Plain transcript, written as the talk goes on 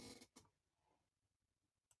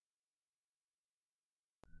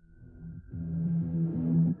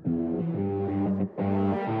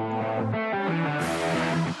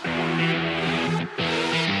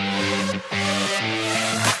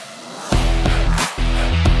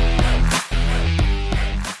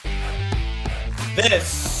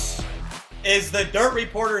This is the Dirt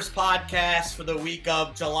Reporters podcast for the week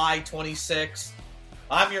of July 26th.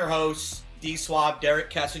 I'm your host, D-Swab, Derek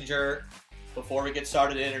Kessinger. Before we get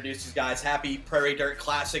started to introduce these guys, happy Prairie Dirt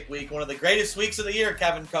Classic Week, one of the greatest weeks of the year,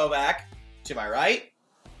 Kevin Kovac. To my right,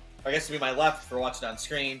 I guess to be my left for watching on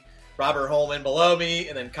screen, Robert Holman below me,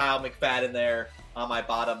 and then Kyle McFadden there on my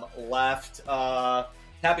bottom left.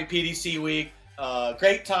 Happy PDC week.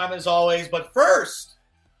 Great time as always, but first,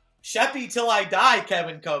 Sheppy till I die,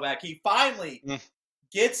 Kevin Kovac. He finally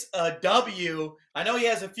gets a W. I know he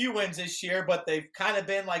has a few wins this year, but they've kind of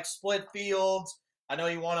been like split fields. I know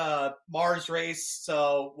he won a Mars race,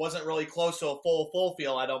 so wasn't really close to a full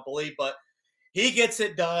field, I don't believe. But he gets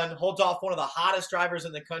it done, holds off one of the hottest drivers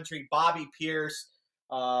in the country, Bobby Pierce.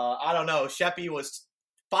 I don't know. Sheppy was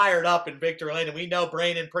fired up in Victory Lane, and we know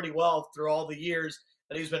Brandon pretty well through all the years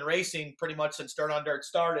that he's been racing pretty much since Dirt on Dirt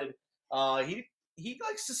started. He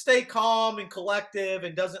likes to stay calm and collective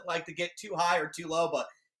and doesn't like to get too high or too low, but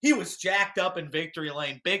he was jacked up in Victory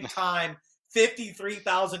Lane. Big time,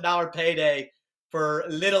 $53,000 payday for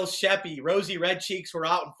little Sheppy. Rosy red cheeks were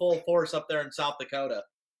out in full force up there in South Dakota.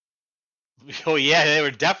 Oh, yeah, they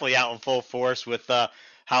were definitely out in full force with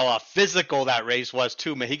how physical that race was,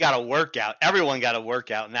 too. Man, he got a workout. Everyone got a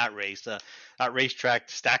workout in that race. That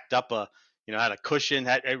racetrack stacked up had a cushion.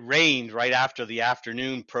 It rained right after the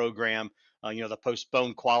afternoon program. The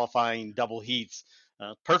postponed qualifying double heats.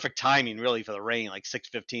 Perfect timing, really, for the rain, like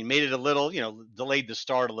 6:15. Made it a little, delayed the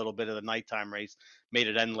start a little bit of the nighttime race, made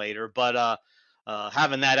it end later. But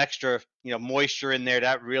having that extra, moisture in there,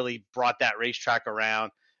 that really brought that racetrack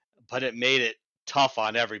around. But it made it tough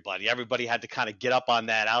on everybody. Everybody had to kind of get up on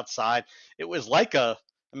that outside. It was like I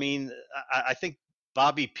think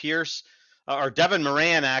Bobby Pierce or Devin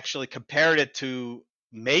Moran actually compared it to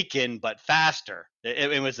Macon, but faster.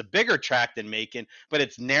 It was a bigger track than Macon, but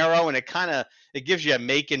it's narrow and it gives you a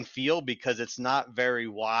Macon feel because it's not very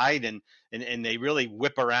wide and they really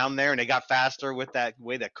whip around there and they got faster with that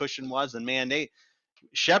way that cushion was. And man,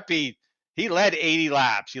 Sheppy, he led 80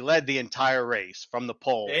 laps. He led the entire race from the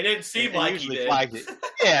pole. It didn't seem like he did.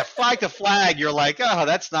 Yeah, flag to flag, you're like, oh,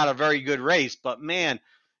 that's not a very good race. But man,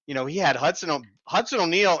 he had Hudson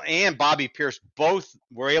O'Neal and Bobby Pierce both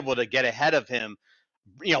were able to get ahead of him,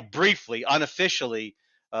 briefly, unofficially,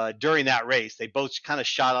 during that race. They both kind of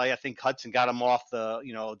shot. I think Hudson got him off down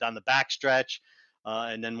the backstretch.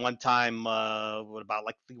 And then one time, I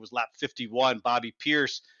think it was lap 51, Bobby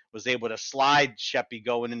Pierce was able to slide Sheppy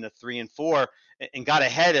going into 3 and 4 and got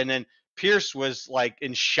ahead. And then Pierce was like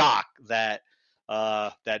in shock that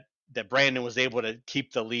Brandon was able to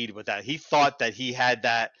keep the lead with that. He thought that he had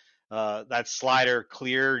that slider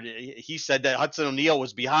cleared. He said that Hudson O'Neal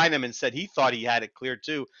was behind him and said he thought he had it cleared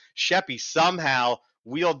too. Sheppy somehow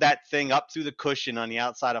wheeled that thing up through the cushion on the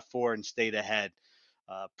outside of 4 and stayed ahead.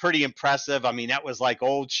 Pretty impressive. I mean, that was like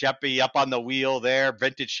old Sheppy up on the wheel there,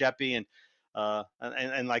 vintage Sheppy. And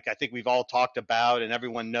like I think we've all talked about and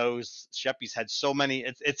everyone knows, Sheppy's had so many.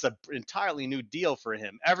 It's an entirely new deal for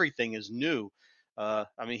him. Everything is new.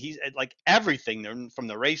 He's like everything from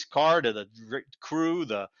the race car to the crew,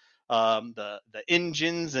 the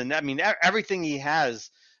engines, and everything he has.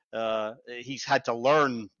 He's had to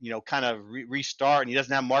learn, kind of restart, and he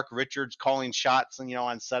doesn't have Mark Richards calling shots, on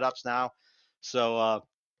setups now. So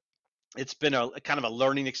it's been a kind of a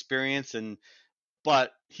learning experience,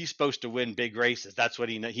 but he's supposed to win big races. That's what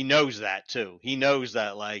he knows that too. He knows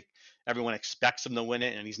that like everyone expects him to win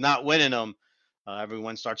it, and he's not winning them.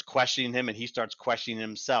 Everyone starts questioning him, and he starts questioning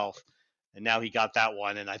himself. And now he got that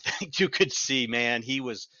one, and I think you could see, man, it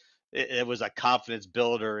was a confidence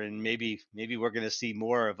builder, and maybe we're going to see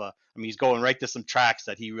more of he's going right to some tracks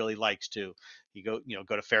that he really likes too. He go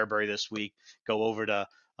to Fairbury this week, go over to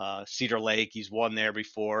Cedar Lake. He's won there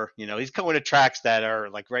before. He's going to tracks that are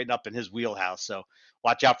like right up in his wheelhouse. So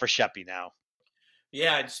watch out for Sheppy now.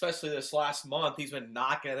 Yeah, especially this last month, he's been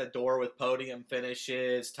knocking at the door with podium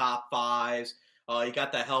finishes, top fives. He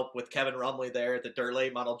got the help with Kevin Rumley there at the Dirt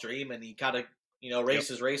Late Model Dream, and he kind of, raced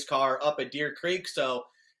his race car up at Deer Creek. So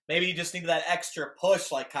maybe you just need that extra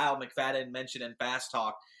push, like Kyle McFadden mentioned in Fast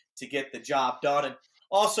Talk, to get the job done. And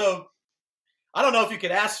also, I don't know if you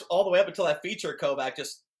could ask all the way up until that feature, Kovac,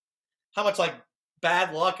 just how much like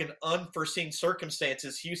bad luck and unforeseen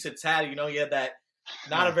circumstances Houston's had. You had that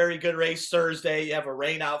not a very good race Thursday. You have a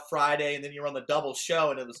rain out Friday, and then you run the double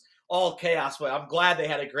show, and it was all chaos. But I'm glad they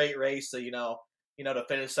had a great race. So, to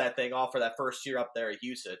finish that thing off for that first year up there at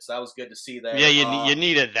Houston. So that was good to see there. Yeah, you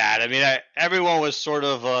needed that. Everyone was sort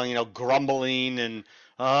of, grumbling and,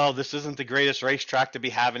 oh, this isn't the greatest racetrack to be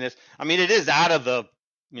having this. It is out of the,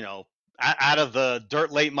 out of the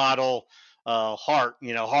dirt late model heart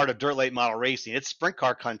of dirt late model racing. It's sprint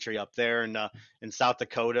car country up there in South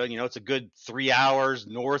Dakota. It's a good 3 hours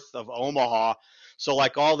north of Omaha. So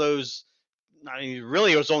like all those, I mean,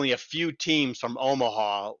 really, it was only a few teams from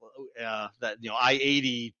Omaha that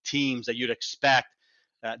I-80 teams that you'd expect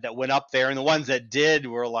that went up there, and the ones that did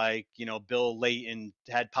were like Bill Layton,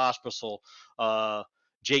 had Pospisil,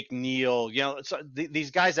 Jake Neal. So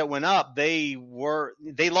these guys that went up, they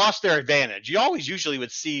lost their advantage. You always usually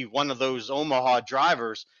would see one of those Omaha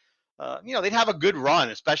drivers. They'd have a good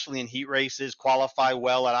run, especially in heat races, qualify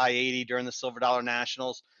well at I-80 during the Silver Dollar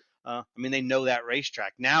Nationals. I mean, they know that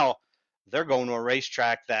racetrack. Now they're going to a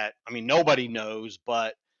racetrack that, I mean, nobody knows,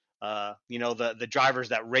 but the drivers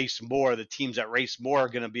that race more, the teams that race more are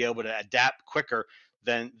going to be able to adapt quicker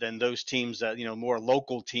than those teams that, more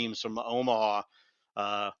local teams from Omaha.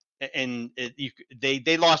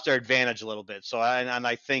 They lost their advantage a little bit. So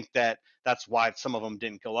I think that's why some of them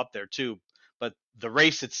didn't go up there too. But the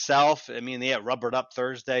race itself, I mean, they rubbered up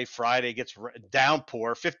Thursday. Friday gets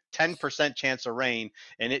downpour, 10% chance of rain,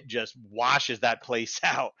 and it just washes that place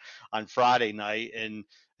out on Friday night. And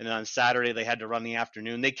on Saturday they had to run the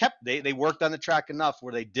afternoon. They worked on the track enough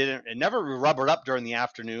where it never rubbered up during the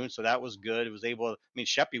afternoon, so that was good. It was able. I mean,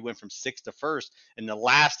 Sheppy went from 6th to 1st in the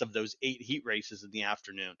last of those 8 heat races in the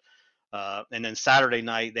afternoon. And then Saturday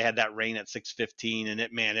night they had that rain at 6:15, and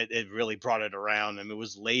it really brought it around. I mean, it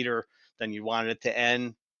was later than you wanted it to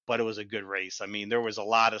end, but it was a good race. I mean, there was a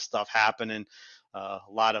lot of stuff happening, a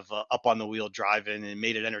lot of up on the wheel driving, and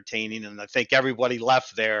made it entertaining. And I think everybody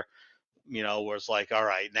left there, was like, all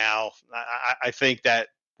right, now I think that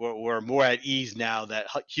we're more at ease now that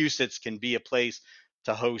Huset's can be a place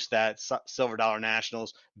to host that Silver Dollar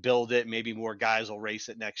Nationals, build it. Maybe more guys will race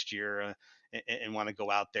it next year. And want to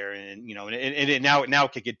go out there and now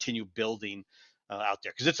it can continue building out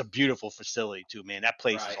there because it's a beautiful facility too, man. That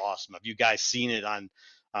place is awesome. Have you guys seen it on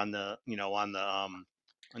the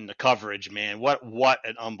on the coverage, man? What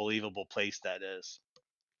an unbelievable place that is.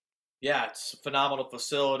 Yeah, it's a phenomenal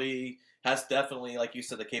facility. Has definitely, like you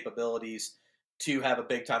said, the capabilities to have a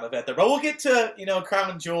big time event there. But we'll get to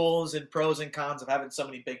crown and jewels and pros and cons of having so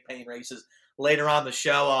many big paint races later on the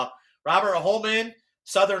show. Robert Holman,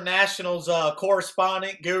 Southern Nationals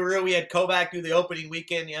correspondent, guru. We had Kovac do the opening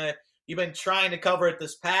weekend. You've been trying to cover it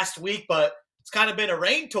this past week, but it's kind of been a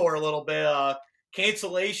rain tour a little bit.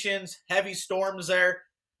 Cancellations, heavy storms there.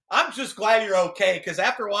 I'm just glad you're okay because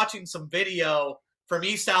after watching some video from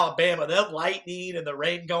East Alabama, the lightning and the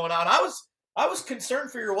rain going on, I was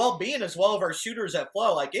concerned for your well-being as well of our shooters at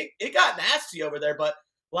Flow. Like it got nasty over there, but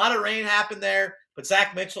a lot of rain happened there. But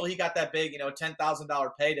Zach Mitchell, he got that big, $10,000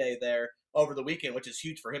 payday there over the weekend, which is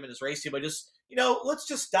huge for him and his race team. But just, let's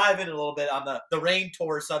just dive in a little bit on the rain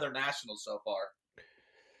tour Southern Nationals so far.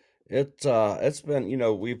 It's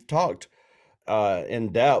been, we've talked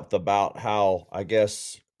in depth about how I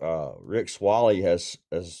guess Rick Swally has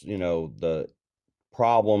the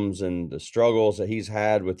problems and the struggles that he's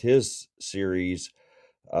had with his series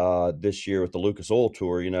this year with the Lucas Oil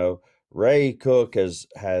Tour. Ray Cook has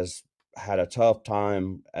had a tough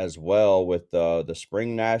time as well with the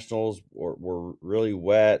spring nationals were really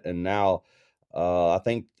wet, and now I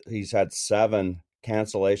think he's had 7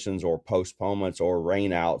 cancellations or postponements or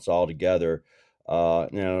rainouts altogether.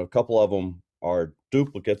 A couple of them are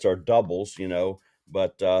duplicates or doubles,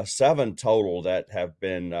 but 7 total that have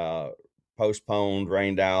been postponed,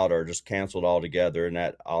 rained out, or just canceled altogether. And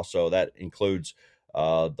that includes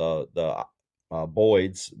the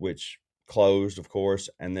Boyd's, which closed, of course,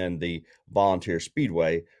 and then the Volunteer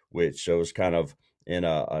Speedway, which was kind of in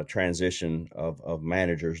a transition of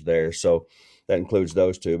managers there. So that includes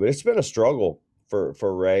those 2. But it's been a struggle for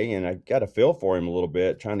Ray, and I got a feel for him a little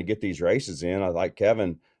bit trying to get these races in. I like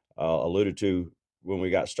Kevin alluded to when we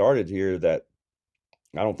got started here that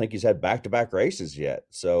I don't think he's had back-to-back races yet.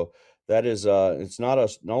 So that is it's not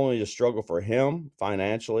only a struggle for him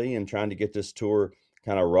financially and trying to get this tour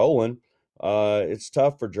kind of rolling. It's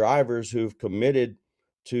tough for drivers who've committed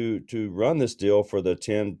to run this deal for the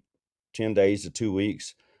 10 days to 2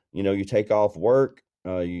 weeks. You take off work,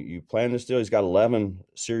 you plan this deal. He's got 11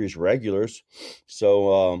 series regulars.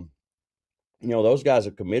 So, those guys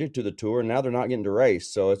have committed to the tour and now they're not getting to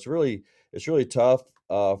race. So it's really tough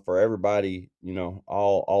for everybody,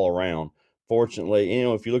 all around. Fortunately,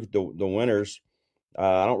 if you look at the winners,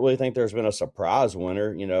 I don't really think there's been a surprise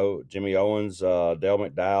winner. Jimmy Owens, Dale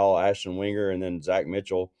McDowell, Ashton Winger, and then Zach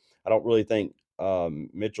Mitchell. I don't really think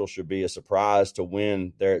Mitchell should be a surprise to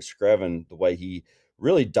win there at Screven the way he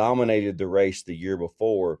really dominated the race the year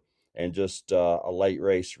before, and just a late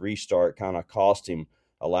race restart kind of cost him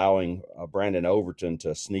allowing Brandon Overton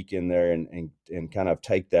to sneak in there and kind of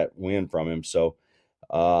take that win from him. So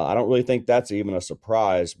I don't really think that's even a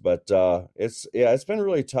surprise, but it's been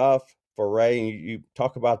really tough for Ray. And you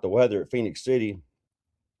talk about the weather at Phoenix City.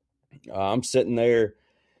 I'm sitting there,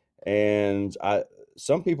 and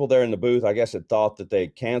some people there in the booth, I guess, had thought that they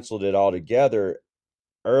canceled it altogether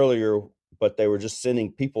earlier, but they were just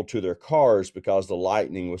sending people to their cars because the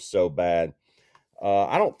lightning was so bad.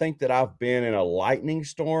 I don't think that I've been in a lightning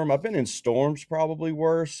storm. I've been in storms probably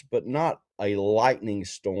worse, but not a lightning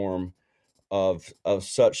storm of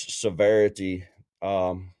such severity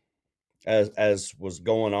as was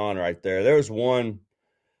going on right there. There was one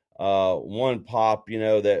pop,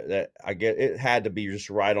 that I get, it had to be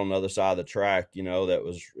just right on the other side of the track, that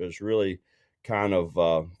was really kind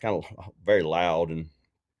of very loud.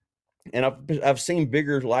 And I've seen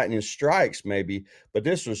bigger lightning strikes maybe, but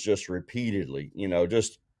this was just repeatedly,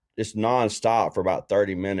 just nonstop for about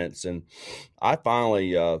 30 minutes. And I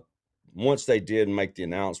finally, once they did make the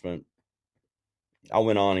announcement, I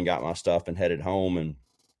went on and got my stuff and headed home.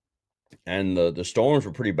 And the storms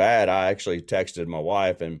were pretty bad. I actually texted my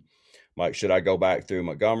wife and like, should I go back through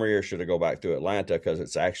Montgomery or should I go back through Atlanta? Because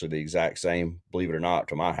it's actually the exact same, believe it or not,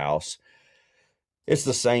 to my house. It's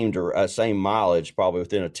the same mileage, probably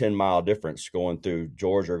within a 10-mile difference going through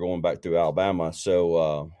Georgia or going back through Alabama.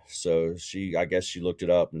 So I guess she looked it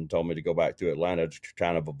up and told me to go back through Atlanta to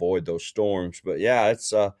kind of avoid those storms. But yeah,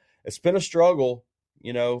 it's been a struggle,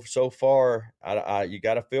 so far. You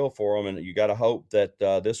got to feel for them, and you got to hope that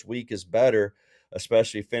this week is better,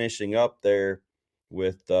 especially finishing up there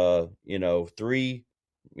with three,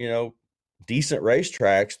 decent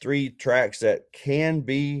racetracks, three tracks that can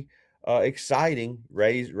be exciting.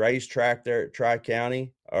 Ray's track there at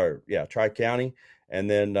Tri-County, and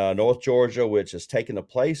then North Georgia, which has taken the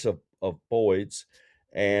place of Boyd's,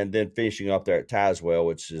 and then finishing up there at Tazewell,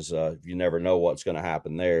 which is you never know what's going to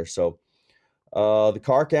happen there. So the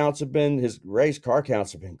car counts have been Ray's car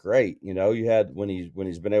counts have been great. You had when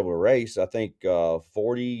he's been able to race, I think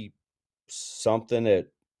 40 something at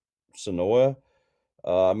Sonoya.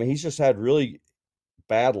 I mean, he's just had really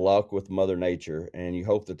bad luck with Mother Nature, and you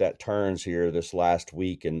hope that turns here this last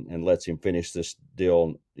week and lets him finish this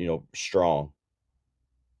deal, strong.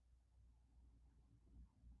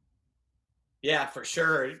 Yeah, for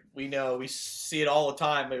sure. We know we see it all the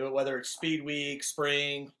time, whether it's Speed Week,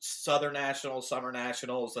 Spring, Southern Nationals, Summer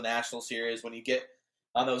Nationals, the National Series. When you get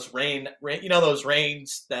on those those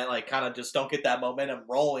rains that like kind of just don't get that momentum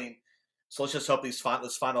rolling. So let's just hope this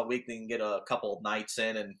final week they can get a couple of nights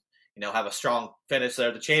in and have a strong finish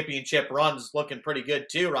there. The championship run's looking pretty good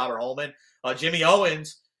too. Robert Holman, Jimmy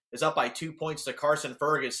Owens is up by 2 points to Carson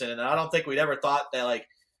Ferguson, and I don't think we'd ever thought that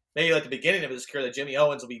maybe at the beginning of his career that Jimmy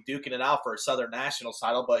Owens will be duking it out for a Southern Nationals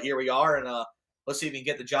title, but here we are, and let's see if he can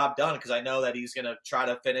get the job done because I know that he's going to try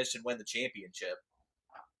to finish and win the championship.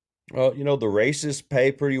 Well, the races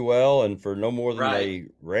pay pretty well, and for no more than Right. a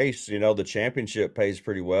race, the championship pays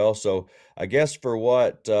pretty well. So I guess for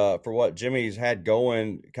what Jimmy's had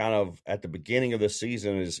going kind of at the beginning of the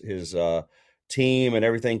season, his team and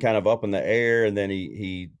everything kind of up in the air, and then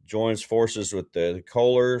he joins forces with the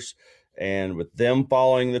Kohlers, and with them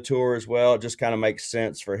following the tour as well, it just kind of makes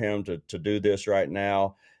sense for him to do this right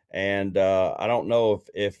now. And I don't know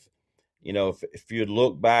if you'd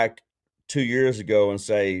look back 2 years ago and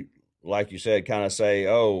say, like you said, kind of say,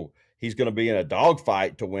 oh, he's going to be in a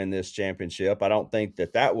dogfight to win this championship. I don't think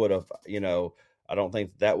that would have,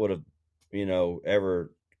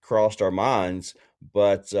 ever crossed our minds.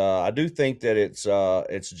 But I do think that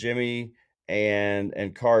it's Jimmy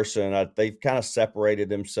and Carson. They've kind of separated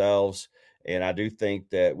themselves, and I do think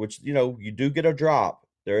that, which you do get a drop.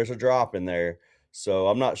 There is a drop in there, so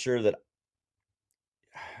I'm not sure that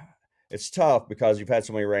it's tough because you've had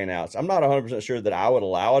so many rainouts. I'm not 100% sure that I would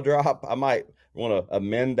allow a drop. I might want to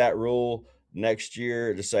amend that rule next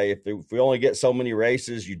year to say if we only get so many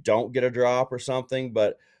races, you don't get a drop or something.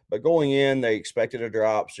 But going in, they expected a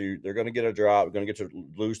drop, so they're going to get a drop. They're going to get to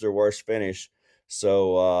lose their worst finish.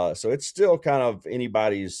 So it's still kind of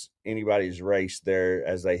anybody's race there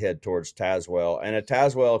as they head towards Tazewell. And at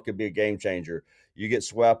Tazewell, it could be a game changer. You get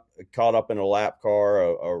caught up in a lap car,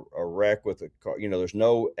 a wreck with a car, there's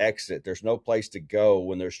no exit. There's no place to go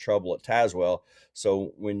when there's trouble at Tazewell.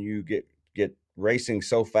 So when you get racing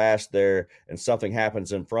so fast there and something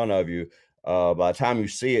happens in front of you, by the time you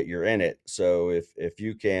see it, you're in it. So if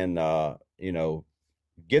you can,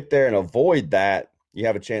 get there and avoid that, you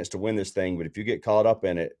have a chance to win this thing. But if you get caught up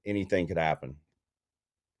in it, anything could happen.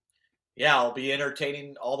 Yeah, it'll be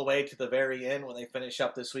entertaining all the way to the very end when they finish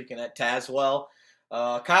up this weekend at Tazewell.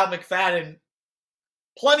 Kyle McFadden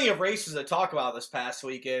plenty of races to talk about this past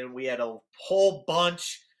weekend. We had a whole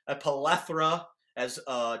bunch, a plethora, as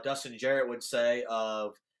Dustin Jarrett would say,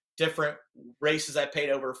 of different races that paid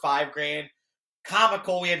over $5,000.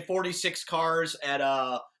 Comical, we had 46 cars at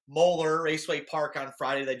Moeller Raceway Park on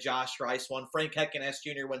Friday that Josh Rice won. Frank Heckeness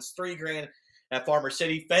Jr. wins $3,000 at Farmer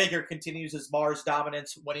City. Fager continues his Mars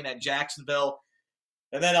dominance, winning at Jacksonville.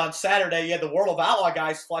 And then on Saturday, you had the World of Outlaw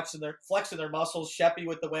guys flexing their muscles. Sheppy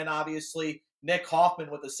with the win, obviously. Nick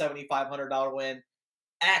Hoffman with a $7,500 win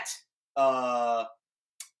at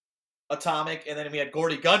Atomic. And then we had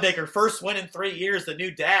Gordy Gundaker, first win in 3 years. The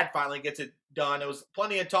new dad finally gets it done. It was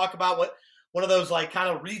plenty of talk about what one of those like kind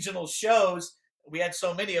of regional shows. We had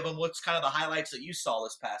so many of them. What's kind of the highlights that you saw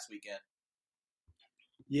this past weekend?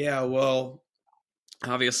 Yeah, well,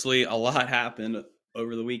 obviously a lot happened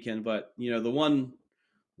over the weekend, but the one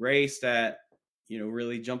race that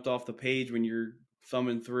really jumped off the page when you're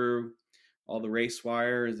thumbing through all the race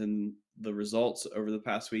wires and the results over the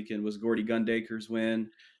past weekend was Gordy Gundaker's win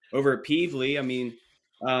over at Peevely. I mean,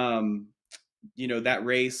 that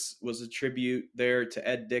race was a tribute there to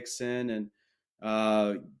Ed Dixon,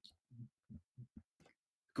 and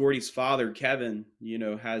Gordy's father, Kevin,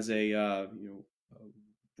 has a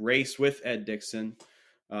race with Ed Dixon,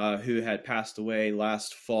 who had passed away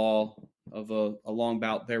last fall of a long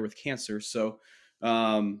bout there with cancer. So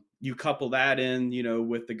you couple that in,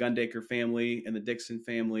 with the Gundaker family and the Dixon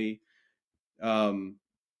family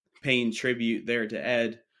paying tribute there to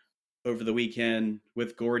Ed over the weekend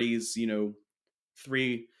with Gordy's, 3-year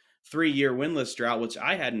winless drought, which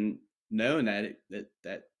I hadn't known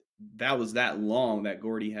that was that long that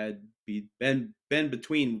Gordy had been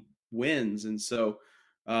between wins. And so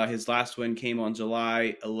his last win came on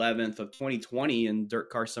July 11th of 2020 in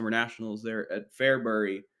Dirt Car Summer Nationals there at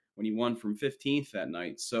Fairbury when he won from 15th that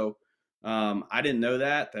night. So I didn't know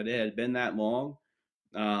that it had been that long.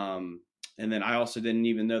 And then I also didn't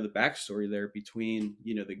even know the backstory there between,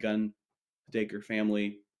 the Gundaker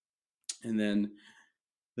family and then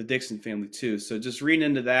the Dixon family too. So just reading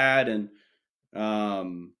into that, and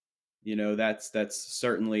that's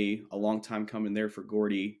certainly a long time coming there for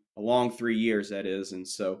Gordy, a long 3 years that is. And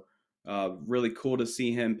so really cool to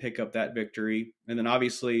see him pick up that victory. And then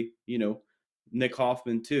obviously, Nick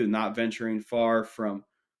Hoffman too, not venturing far from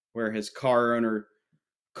where his car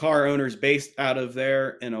owner's based out of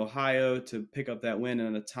there in Ohio to pick up that win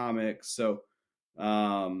in Atomic. So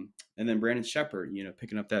and then Brandon Shepard,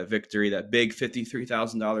 picking up that victory, that big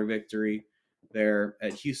 $53,000 victory there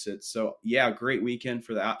at Huset. So yeah, great weekend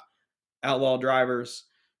for the Outlaw drivers.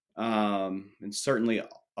 And certainly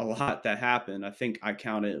a lot that happened. I think I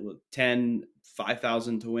counted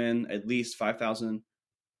 5,000 to win, at least 5,000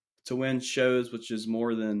 to win shows, which is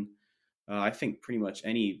more than I think pretty much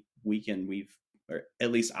any weekend or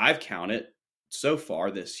at least I've counted so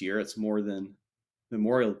far this year. It's more than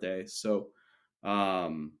Memorial Day. So,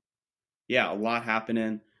 yeah, a lot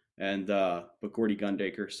happening. And, but Gordy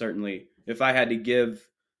Gundaker, certainly, if I had to give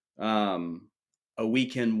a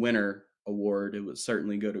weekend winner award, it would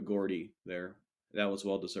certainly go to Gordy there. That was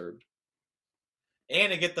well deserved.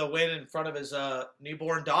 And to get the win in front of his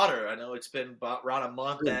newborn daughter. I know it's been about around a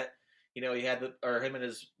month that he had him and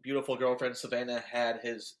his beautiful girlfriend Savannah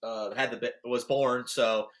was born.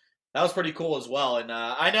 So that was pretty cool as well. And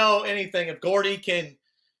I know if Gordy can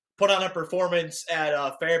put on a performance at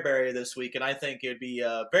Fairbury this week, and I think it'd be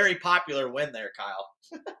a very popular win there, Kyle.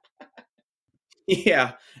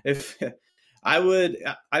 Yeah,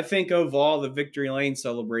 I think of all the Victory Lane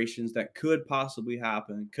celebrations that could potentially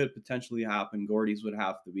happen, Gordy's would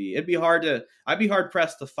have to be. I'd be hard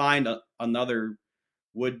pressed to find another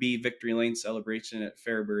would-be Victory Lane celebration at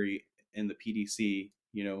Fairbury in the PDC.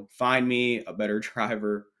 Find me a better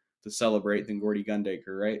driver to celebrate than Gordy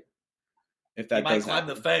Gundaker, right? If that he might climb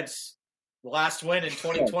the fence. The last win in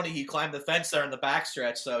 2020, he climbed the fence there in the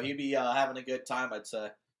backstretch, so he'd be having a good time, I'd say.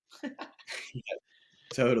 Yeah,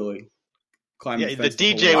 totally. Yeah, the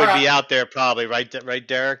DJ would be out there probably, right,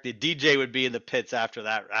 Derek? The DJ would be in the pits after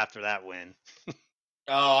that win.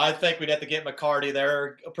 Oh, I think we'd have to get McCarty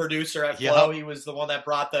there, a producer at Flow. Yep. He was the one that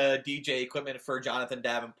brought the DJ equipment for Jonathan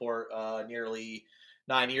Davenport nearly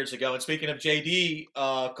 9 years ago. And speaking of JD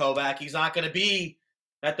Kovac, he's not going to be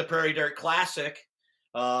at the Prairie Dirt Classic.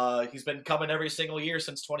 He's been coming every single year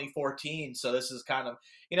since 2014. So this is kind of,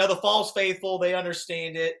 the Falls faithful, they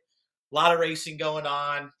understand it. A lot of racing going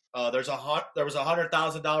on. There was a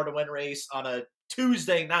 $100,000 to win race on a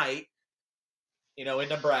Tuesday night, in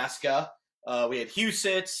Nebraska. We had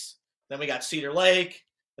Huset's, then we got Cedar Lake,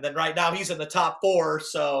 and then right now he's in the top 4.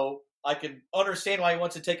 So I can understand why he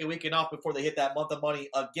wants to take a weekend off before they hit that month of money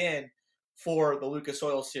again for the Lucas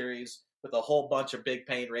Oil Series. with a whole bunch of big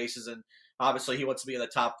paying races. And obviously he wants to be in the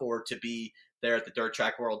top 4 to be there at the Dirt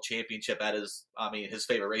Track World Championship at his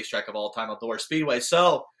favorite racetrack of all time, Outdoor Speedway.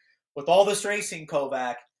 So with all this racing,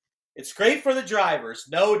 Kovac, it's great for the drivers.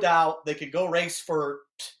 No doubt they could go race for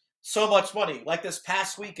so much money. Like this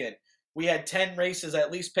past weekend, we had 10 races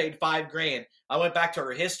at least paid $5,000. I went back to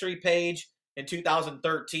our history page in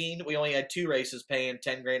 2013. We only had 2 races paying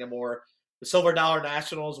 $10,000 or more. The Silver Dollar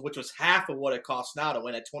Nationals, which was half of what it costs now to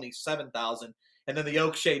win at $27,000, and then the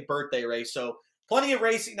Oakshade birthday race. So plenty of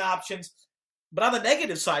racing options. But on the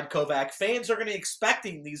negative side, Kovac, fans are going to be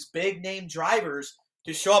expecting these big name drivers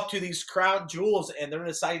to show up to these crown jewels, and they're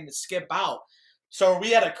deciding to skip out. So are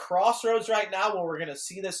we at a crossroads right now where we're going to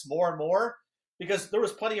see this more and more? Because there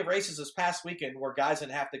was plenty of races this past weekend where guys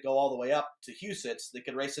didn't have to go all the way up to Huset's. They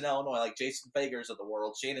could race in Illinois, like Jason Fagers of the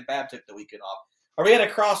world. Shannon Babb took the weekend off. Are we at a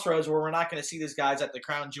crossroads where we're not going to see these guys at the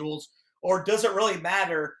crown jewels? Or does it really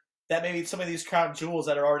matter that maybe some of these crown jewels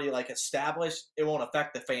that are already like established, it won't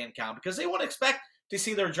affect the fan count? Because they won't expect to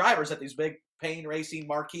see their drivers at these big paying racing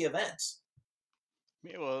marquee events.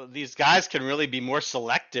 Yeah, well, these guys can really be more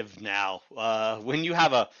selective now. When you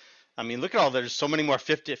have look at there's so many more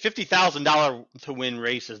 $50,000 to win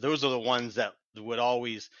races. Those are the ones that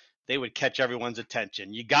they would catch everyone's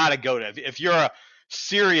attention. You got to go to, if you're a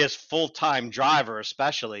serious full-time driver,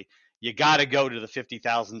 especially, you got to go to the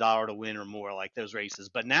 $50,000 to win or more, like those races.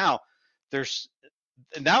 But now it's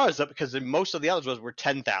up because most of the others were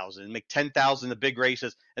 10,000, make 10,000 the big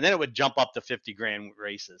races, and then it would jump up to $50,000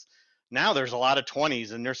 races. Now there's a lot of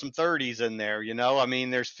 20s and there's some 30s in there,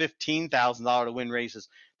 there's $15,000 to win races.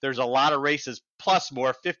 There's a lot of races plus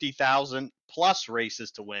more, 50,000 plus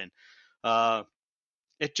races to win.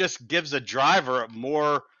 It just gives a driver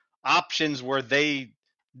more options where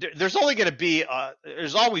there's always going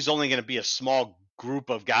to be a small group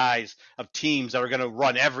of guys, of teams that are going to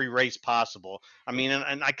run every race possible.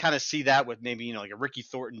 And I kind of see that with maybe, like a Ricky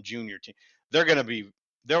Thornton Jr. team. They're going to be,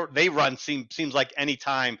 they run seems like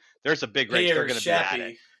anytime there's a big race, they're going to be at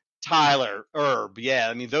it. Tyler, Herb,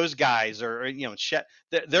 yeah. Those guys are,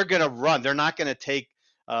 they're going to run. They're not going to take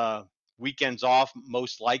weekends off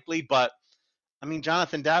most likely, but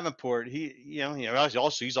Jonathan Davenport,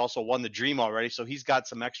 he's also won the Dream already, so he's got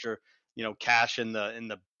some extra, cash in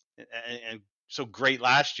the and so great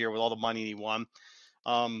last year with all the money he won.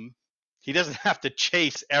 He doesn't have to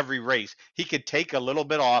chase every race. He could take a little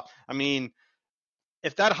bit off.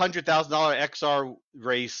 If that $100,000 XR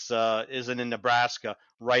race isn't in Nebraska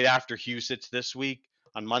right after Huset's this week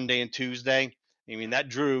on Monday and Tuesday, that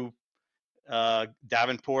drew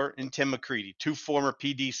Davenport and Tim McCready, 2 former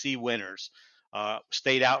PDC winners,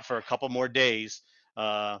 stayed out for a couple more days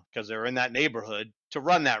because they're in that neighborhood to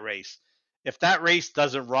run that race. If that race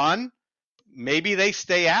doesn't run, maybe they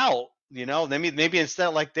stay out. Maybe instead,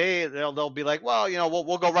 like they'll be like, well,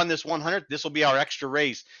 we'll go run this 100. This will be our extra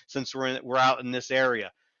race since we're out in this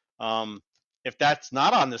area. If that's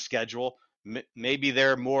not on the schedule, maybe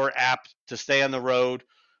they're more apt to stay on the road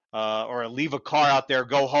or leave a car out there,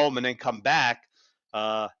 go home, and then come back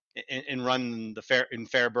and run in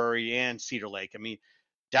Fairbury and Cedar Lake.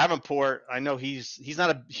 Davenport, I know he's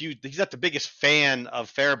not the biggest fan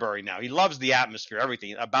of Fairbury now. He loves the atmosphere,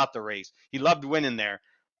 everything about the race. He loved winning there.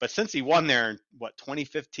 But since he won there in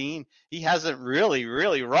 2015, he hasn't really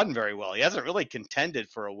run very well. He hasn't really contended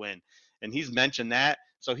for a win, and he's mentioned that.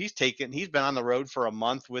 So he's been on the road for a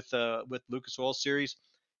month with Lucas Oil Series.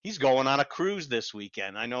 He's going on a cruise this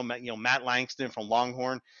weekend. I know Matt Langston from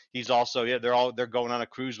Longhorn. He's also they're going on a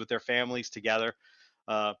cruise with their families together.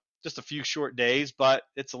 Just a few short days, but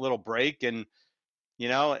it's a little break. And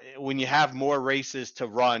when you have more races to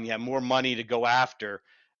run, you have more money to go after.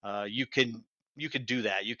 You could do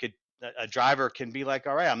that. A driver can be like,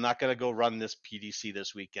 all right, I'm not going to go run this PDC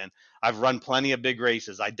this weekend. I've run plenty of big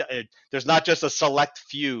races. There's not just a select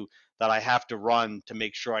few that I have to run to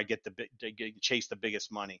make sure I get chase the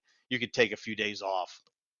biggest money. You could take a few days off.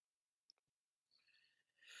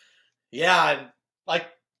 Yeah, like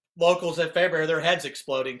locals at Fairbury, their heads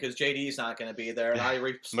exploding because JD's not going to be there. And I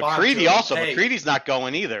respond McCready to him, also. Hey, McCready's not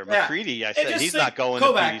going either. Yeah. McCready, I said he's not going to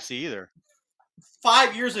PDC either.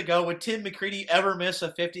 5 years ago, would Tim McCready ever miss a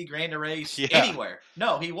 $50,000 race anywhere?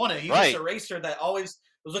 No, he won it. He's just a racer that always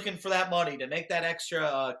was looking for that money to make that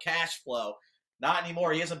extra cash flow. Not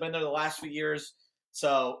anymore. He hasn't been there the last few years.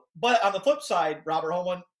 So, but on the flip side, Robert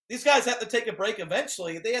Holman, these guys have to take a break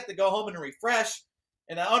eventually. They have to go home and refresh.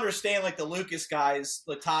 And I understand, like the Lucas guys,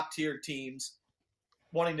 the top tier teams,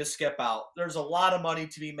 wanting to skip out. There's a lot of money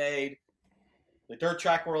to be made. The Dirt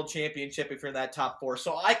Track World Championship, if you're in that top 4.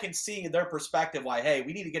 So I can see their perspective why, hey,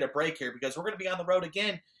 we need to get a break here because we're going to be on the road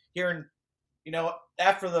again here in,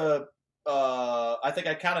 after the I think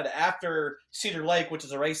I counted after Cedar Lake, which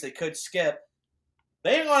is a race they could skip.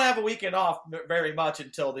 They ain't gonna have a weekend off very much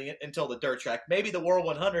until the dirt track. Maybe the World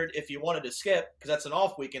 100 if you wanted to skip, because that's an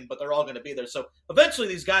off weekend. But they're all going to be there. So eventually,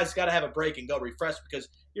 these guys got to have a break and go refresh because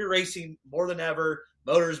you're racing more than ever.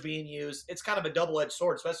 Motors being used. It's kind of a double-edged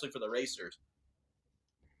sword, especially for the racers.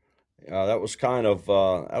 That was kind of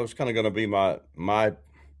going to be my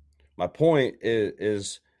point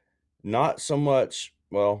is not so much.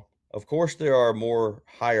 Well, of course there are more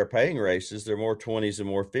higher paying races. There are more 20s and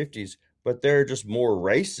more 50s, but there are just more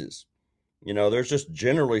races. There's just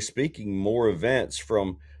generally speaking more events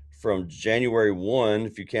from January 1,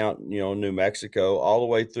 if you count, New Mexico, all the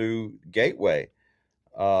way through Gateway.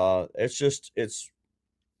 It's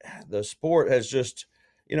the sport has just,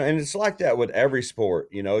 and it's like that with every sport.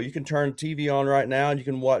 You can turn TV on right now and you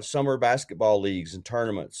can watch summer basketball leagues and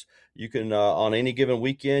tournaments. You can, on any given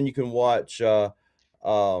weekend, you can watch, not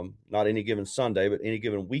any given Sunday, but any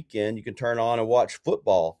given weekend, you can turn on and watch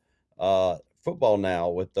football. Football now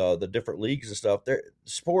with the different leagues and stuff. There,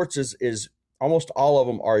 sports is almost all of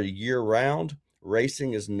them are year round.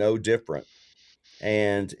 Racing is no different,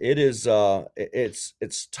 and it's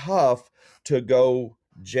tough to go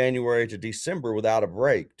January to December without a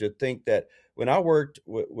break. To think that when I worked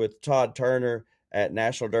with Todd Turner at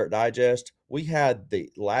National Dirt Digest, we had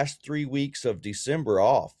the last 3 weeks of December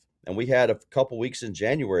off, and we had a couple weeks in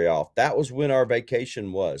January off. That was when our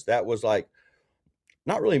vacation was. That was like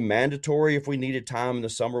not really mandatory. If we needed time in the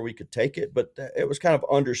summer, we could take it, but it was kind of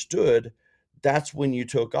understood that's when you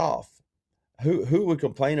took off. Who would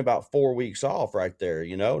complain about 4 weeks off right there?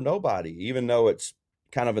 Nobody, even though it's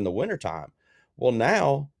kind of in the wintertime. Well,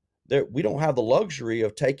 now we don't have the luxury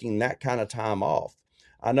of taking that kind of time off.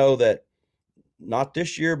 I know that not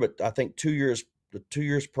this year, but I think 2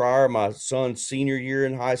 years prior, my son's senior year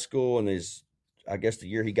in high school and I guess the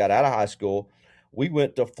year he got out of high school, we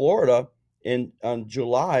went to Florida in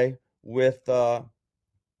July with the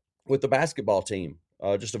basketball team,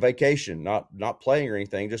 just a vacation, not playing or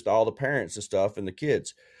anything, just all the parents and stuff and the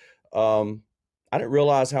kids. I didn't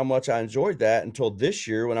realize how much I enjoyed that until this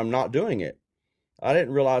year when I'm not doing it. I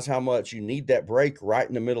didn't realize how much you need that break right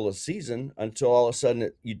in the middle of the season until all of a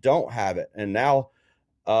sudden you don't have it. And now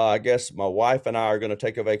I guess my wife and I are going to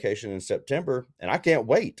take a vacation in September, and I can't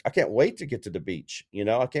wait. I can't wait to get to the beach.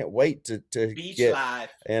 I can't wait to Beach get,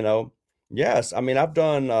 life. Yes. I mean, I've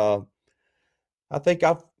done, I think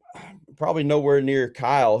I've probably nowhere near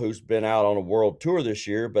Kyle, who's been out on a world tour this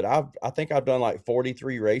year, but I think I've done like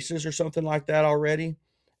 43 races or something like that already.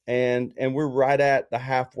 And we're right at the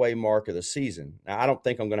halfway mark of the season. Now, I don't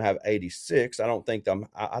think I'm going to have 86. I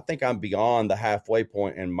think I'm beyond the halfway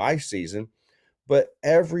point in my season, but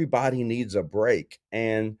everybody needs a break.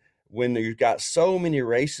 And when you've got so many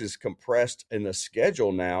races compressed in the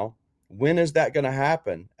schedule now, when is that going to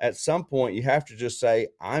happen? At some point, you have to just say,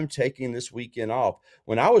 I'm taking this weekend off.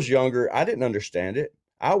 When I was younger, I didn't understand it.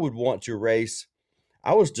 I would want to race.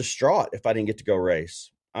 I was distraught if I didn't get to go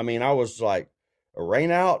race. I mean, I was like, a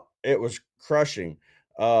rain out, it was crushing.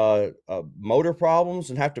 Motor problems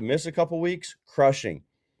and have to miss a couple weeks, crushing.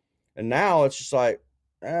 And now it's just like,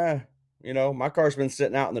 my car's been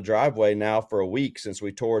sitting out in the driveway now for a week since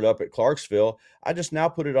we tore it up at Clarksville. I just now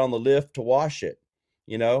put it on the lift to wash it.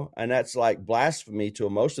 And that's like blasphemy to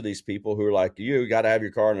most of these people who are like, you got to have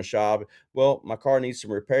your car in the shop. Well, my car needs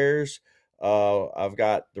some repairs. I've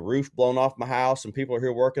got the roof blown off my house and people are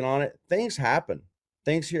here working on it. Things happen.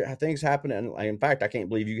 Things happen. And in fact, I can't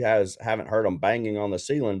believe you guys haven't heard them banging on the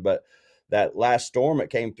ceiling, but that last storm that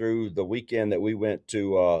came through the weekend that we went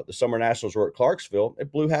to the Summer Nationals were at Clarksville,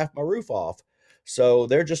 it blew half my roof off. So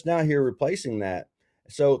they're just now here replacing that.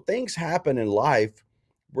 So things happen in life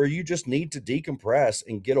where you just need to decompress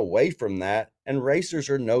and get away from that. And racers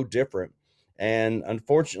are no different. And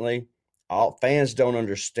unfortunately, all fans don't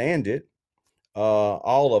understand it.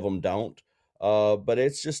 All of them don't. But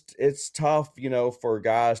it's tough, for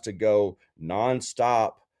guys to go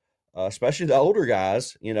nonstop, especially the older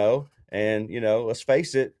guys, and, let's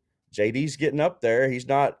face it, JD's getting up there. He's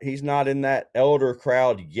not in that elder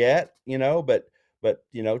crowd yet, but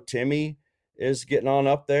Timmy is getting on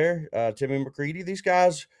up there. Timmy McCready, these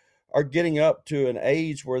guys are getting up to an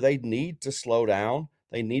age where they need to slow down.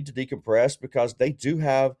 They need to decompress because they do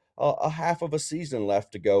have a half of a season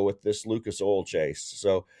left to go with this Lucas oil chase.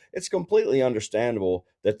 So it's completely understandable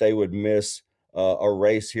that they would miss a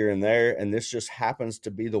race here and there. And this just happens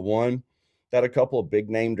to be the one that a couple of big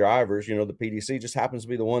name drivers, the PDC just happens to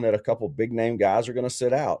be the one that a couple of big name guys are going to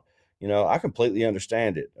sit out. I completely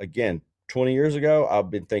understand it. Again, 20 years ago,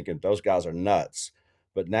 I've been thinking those guys are nuts.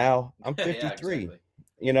 But now I'm 53,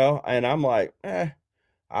 Yeah, exactly. and I'm like,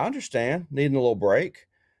 I understand needing a little break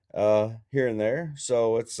here and there.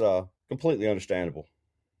 So it's completely understandable.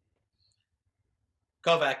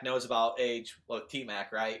 Kovac knows about age with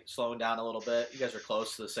T-Mac, right? Slowing down a little bit. You guys are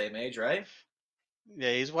close to the same age, right?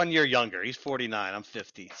 Yeah, he's 1 year younger. He's 49. I'm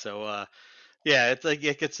 50. So yeah, it's like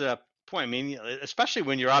it gets a point. I mean, especially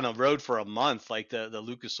when you're on the road for a month, like the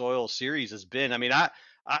Lucas Oil series has been. I mean,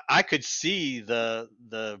 I could see the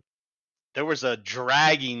there was a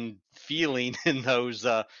dragging feeling in those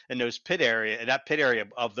pit area in that pit area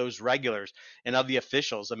of those regulars and of the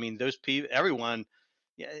officials. I mean, those people, everyone.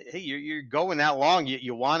 Yeah, hey, you're going that long.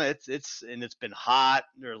 You want it. It's and it's been hot.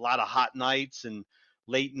 There are a lot of hot nights and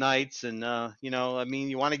late nights, and I mean,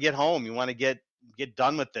 you want to get home. You want to get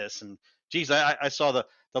done with this. And geez, I saw the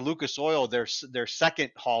Lucas Oil, their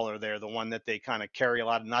second hauler there, the one that they kind of carry a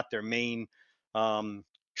lot of, not their main um,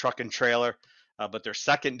 truck and trailer. But their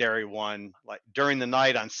secondary one, like during the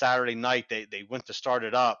night on Saturday night, they went to start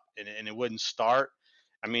it up and it wouldn't start.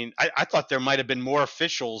 I mean, I thought there might have been more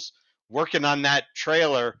officials working on that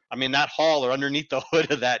trailer, I mean, that hauler underneath the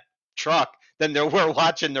hood of that truck than there were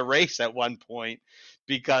watching the race at one point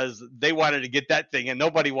because they wanted to get that thing and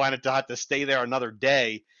nobody wanted to have to stay there another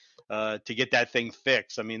day to get that thing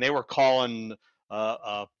fixed. I mean, they were calling,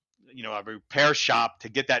 a repair shop to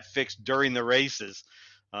get that fixed during the races.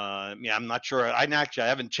 Yeah, I'm not sure. I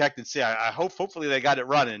haven't checked and see. Hopefully they got it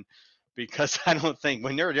running because I don't think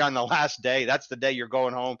when you're on the last day, that's the day you're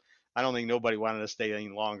going home. I don't think nobody wanted to stay any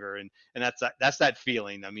longer, and that's that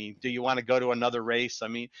feeling. I mean, do you want to go to another race? I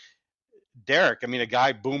mean, Derek. I mean, a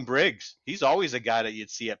guy Boom Briggs. He's always a guy that you'd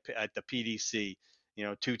see at the PDC. You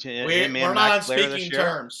know, him We're and not Matt on Claire this speaking year.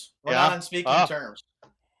 terms. We're Yeah. not on speaking terms.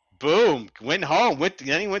 Boom. Went home.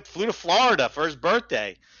 Then he flew to Florida for his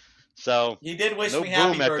birthday. So He did wish no me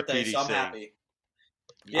happy Boom at the birthday, so I'm PDC. happy.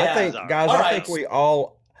 I Yeah. think, all guys, All I right. think we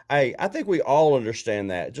all, hey, I think we all understand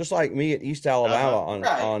that. Just like me at East Alabama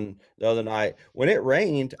Right. on the other night, when it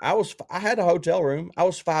rained, I had a hotel room. I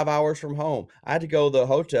was 5 hours from home. I had to go to the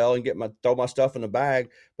hotel and throw my stuff in the bag.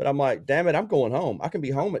 But I'm like, damn it, I'm going home. I can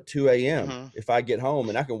be home at 2 a.m. Mm-hmm. if I get home,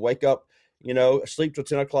 and I can wake up, sleep till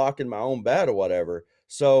 10 o'clock in my own bed or whatever.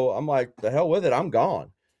 So I'm like, the hell with it, I'm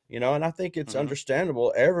gone. And I think it's Mm-hmm.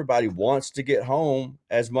 understandable. Everybody wants to get home.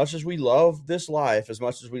 As much as we love this life, as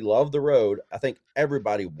much as we love the road, I think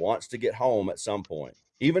everybody wants to get home at some point.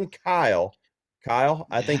 Even Kyle,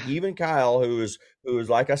 I think even Kyle, who is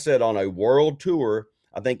like I said, on a world tour,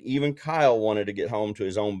 I think even Kyle wanted to get home to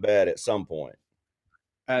his own bed at some point.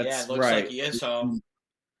 It looks like he is home.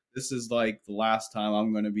 This is like the last time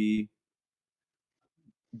I'm going to be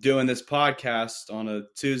doing this podcast on a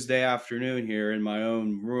Tuesday afternoon here in my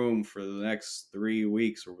own room for the next 3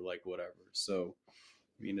 weeks or like whatever. So,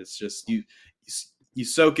 I mean, it's just you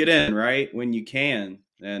soak it in, right, when you can.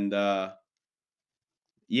 And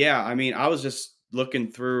yeah, I mean, I was just looking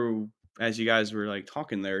through as you guys were like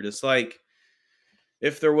talking there, just like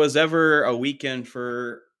if there was ever a weekend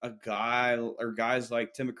for a guy or guys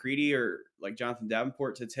like Tim McCready or like Jonathan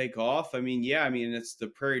Davenport to take off, I mean, yeah, I mean, it's the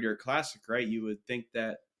Prairie Dirt Classic, right? You would think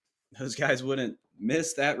that those guys wouldn't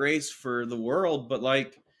miss that race for the world, but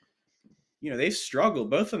like, they've struggled.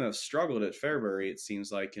 Both of them have struggled at Fairbury, it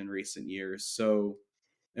seems like, in recent years. So,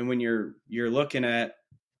 and when you're looking at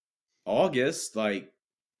August, like,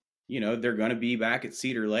 they're going to be back at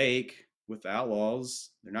Cedar Lake with the Outlaws.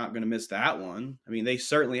 They're not going to miss that one. I mean, they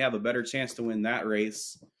certainly have a better chance to win that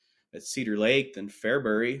race at Cedar Lake than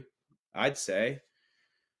Fairbury, I'd say.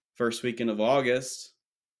 First weekend of August.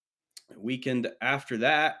 Weekend after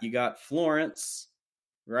that, you got Florence,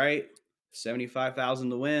 right? 75,000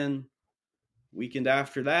 to win. Weekend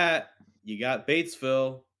after that, you got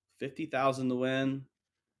Batesville, 50,000 to win.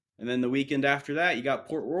 And then the weekend after that, you got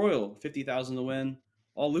Port Royal, 50,000 to win.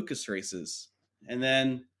 All Lucas races. And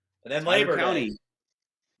then Labor County. Day.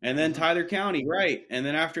 And then Tyler County, right? And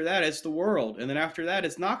then after that, it's the World. And then after that,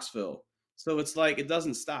 it's Knoxville. So it's like it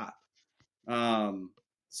doesn't stop.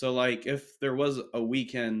 So like if there was a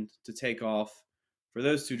weekend to take off for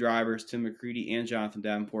those two drivers, Tim McCready and Jonathan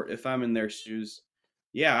Davenport, if I'm in their shoes,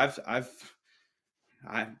 yeah,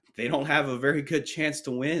 they don't have a very good chance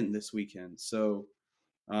to win this weekend. So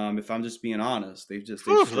if I'm just being honest, they've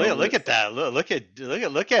look at that. Look at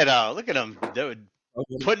them.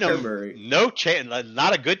 Putting them no chance,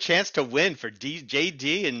 not a good chance to win for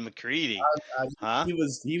JD and McCready.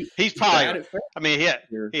 He's probably. I mean,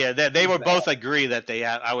 yeah. They would both agree that they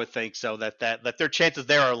have. I would think so. That their chances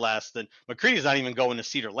there are less than McCready's not even going to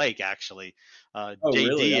Cedar Lake. Actually, JD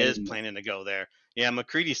really? is planning to go there. Yeah,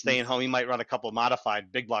 McCready's staying home. He might run a couple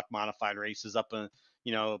of big block modified races up in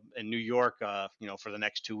New York, for the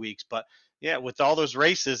next 2 weeks. But yeah, with all those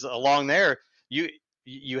races along there, you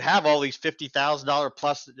you have all these $50,000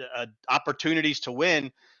 plus opportunities to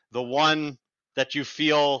win. The one that you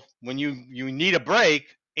feel when you need a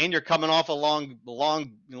break and you're coming off a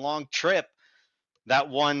long trip, that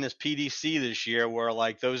one is PDC this year, where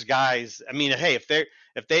like those guys, I mean, hey, if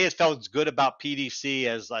they had felt as good about PDC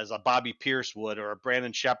as a Bobby Pierce would, or a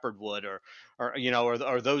Brandon Shepard would, or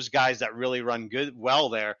those guys that really run well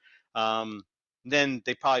there, then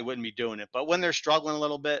they probably wouldn't be doing it. But when they're struggling a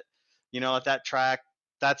little bit, at that track,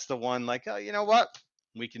 that's the one. Like, oh, you know what,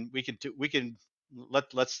 we can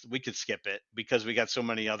skip it because we got so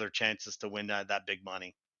many other chances to win that big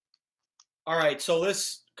money. All right, so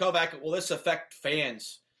this Kovac, will this affect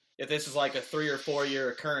fans if this is like a 3 or 4 year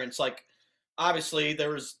occurrence? Like, obviously there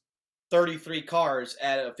was 33 cars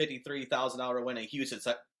at a $53,000 win in Houston.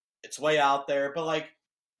 It's way out there, but like,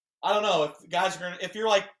 I don't know if guys are gonna. If you're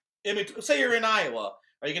like, say you're in Iowa,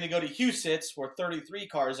 are you going to go to Houston where 33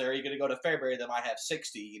 cars there? Are you going to go to Fairbury that might have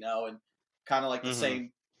 60? And kind of like the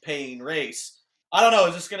same paying race. I don't know.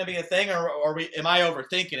 Is this going to be a thing, or am I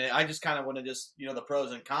overthinking it? I just kind of want to just, the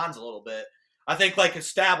pros and cons a little bit. I think like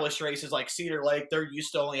established races like Cedar Lake, they're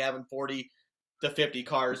used to only having 40 to 50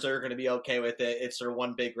 cars. They're going to be okay with it. It's their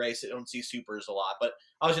one big race. They don't see supers a lot. But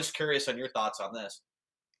I was just curious on your thoughts on this.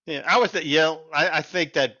 Yeah, I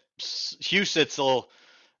think that Houston's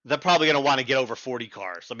they're probably going to want to get over 40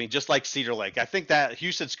 cars. I mean, just like Cedar Lake. I think that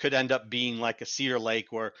Houston's could end up being like a Cedar Lake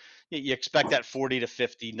where you expect that 40 to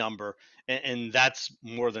 50 number, and that's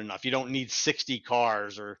more than enough. You don't need 60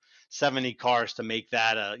 cars or 70 cars to make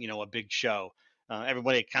that a big show.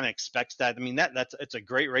 Everybody kind of expects that. I mean, it's a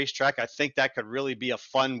great racetrack. I think that could really be a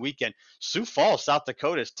fun weekend. Sioux Falls, South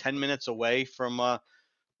Dakota is 10 minutes away from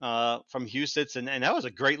Houston, and that was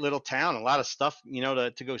a great little town. A lot of stuff,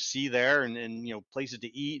 to go see there, and places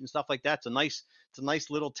to eat and stuff like that. It's a nice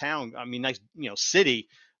little town. I mean, nice, city,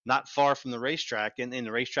 not far from the racetrack, and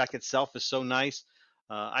the racetrack itself is so nice.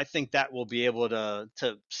 I think that will be able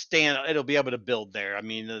to stand. It'll be able to build there. I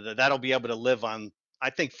mean, that'll be able to live on. I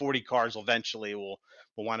think 40 cars eventually will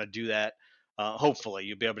want to do that. Hopefully,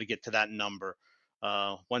 you'll be able to get to that number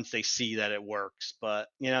once they see that it works. But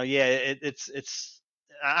it's.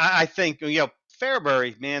 I think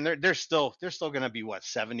Fairbury, man, they're still going to be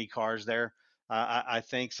 70 cars there. I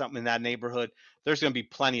think something in that neighborhood. There's going to be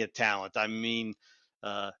plenty of talent. I mean,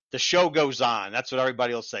 the show goes on. That's what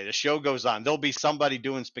everybody will say. The show goes on. There'll be somebody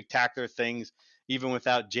doing spectacular things even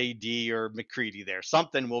without JD or McCready there.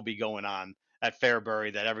 Something will be going on at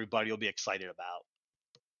Fairbury that everybody will be excited about.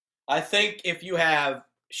 I think if you have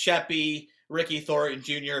Sheppy, Ricky Thornton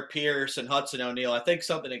Jr., Pierce, and Hudson O'Neal, I think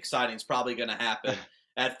something exciting is probably going to happen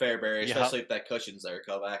at Fairbury, especially if that cushion's there,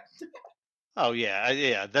 Kovac. Oh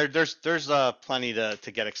yeah. There's plenty to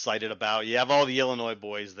get excited about. You have all the Illinois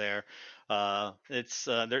boys there.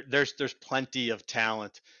 There's plenty of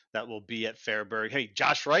talent that will be at Fairbury. Hey,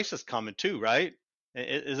 Josh Rice is coming too, right?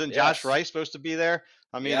 Isn't Josh Rice supposed to be there?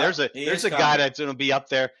 I mean, there's a guy that's going to be up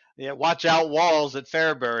there. Yeah, watch out, Walls at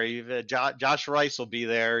Fairbury. Josh Rice will be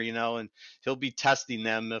there, and he'll be testing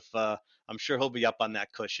them. If I'm sure he'll be up on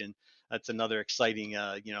that cushion. That's another exciting,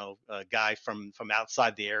 guy from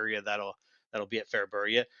outside the area that'll be at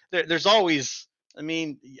Fairbury. There's always, I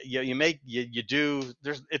mean, you do.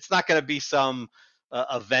 It's not going to be some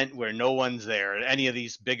event where no one's there at any of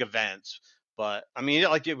these big events. But I mean,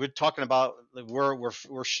 like we're talking about, we're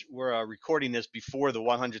recording this before the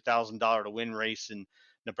 $100,000 to win race in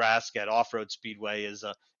Nebraska at Off-Road Speedway is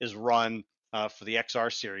run for the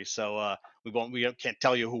XR series. So we can't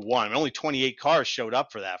tell you who won. Only 28 cars showed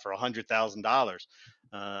up for that for $100,000.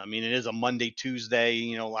 I mean, it is a Monday,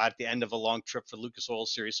 Tuesday, at the end of a long trip for Lucas Oil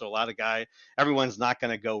Series. So everyone's not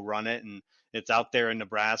going to go run it, and it's out there in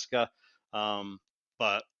Nebraska.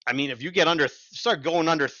 But I mean, if you start going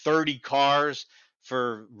under 30 cars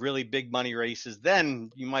for really big money races, then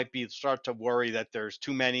you might start to worry that there's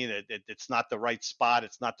too many, that it's not the right spot.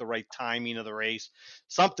 It's not the right timing of the race.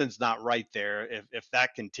 Something's not right there if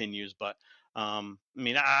that continues. But I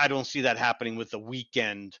mean, I don't see that happening with the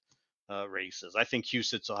weekend races. I think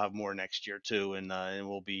Houston will have more next year too. And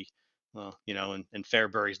we'll be, and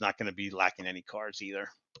Fairbury's not going to be lacking any cars either.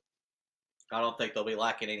 I don't think they'll be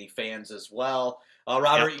lacking any fans as well.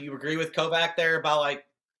 Robert, You agree with Kovac there about like,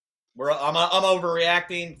 I'm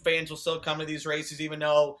overreacting. Fans will still come to these races, even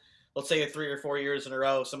though, let's say, 3 or 4 years in a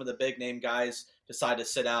row, some of the big name guys decide to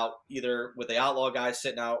sit out, either with the outlaw guys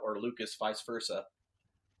sitting out or Lucas, vice versa.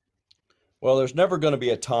 Well, there's never going to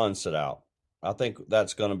be a ton sit out. I think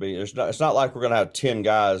that's going to be. It's not like we're going to have 10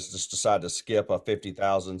 guys just decide to skip a $50,000,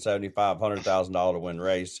 $75,000, $100,000 to win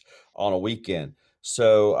race on a weekend.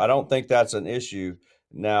 So I don't think that's an issue.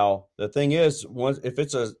 Now the thing is, if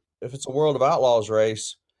it's a if it's a World of Outlaws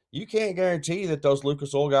race, you can't guarantee that those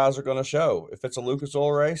Lucas Oil guys are going to show. If it's a Lucas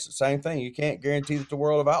Oil race, same thing. You can't guarantee that the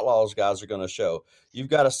World of Outlaws guys are going to show. You've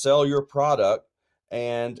got to sell your product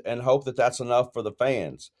and hope that that's enough for the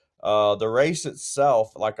fans. The race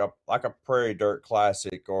itself, like a Prairie Dirt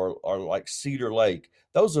Classic or like Cedar Lake,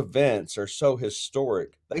 those events are so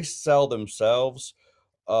historic. They sell themselves.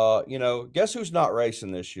 Guess who's not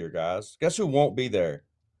racing this year, guys? Guess who won't be there?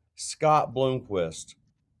 Scott Bloomquist.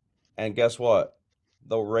 And guess what?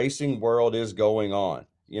 The racing world is going on.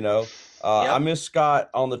 I Yep. miss Scott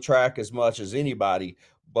on the track as much as anybody,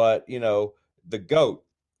 but the GOAT,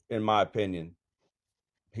 in my opinion,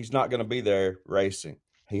 he's not going to be there racing.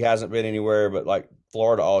 He hasn't been anywhere but like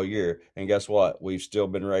Florida all year, and guess what? We've still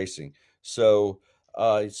been racing. So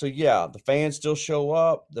yeah, the fans still show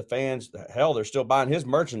up. The fans, hell, they're still buying his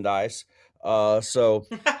merchandise. I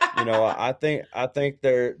think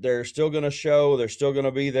they're still going to show. They're still going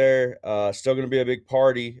to be there. Still going to be a big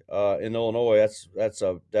party in Illinois. That's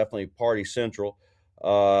a definitely party central.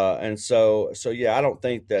 And so yeah, I don't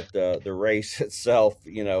think that the race itself,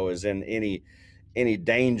 is in any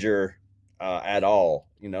danger at all.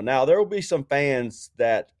 Now there will be some fans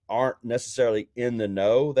that aren't necessarily in the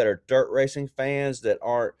know, that are dirt racing fans that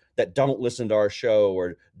don't listen to our show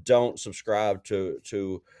or don't subscribe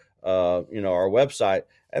to our website,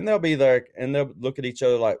 and they'll be there and they'll look at each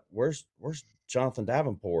other like, where's Jonathan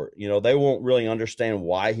Davenport? They won't really understand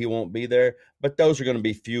why he won't be there, but those are going to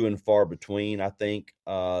be few and far between. I think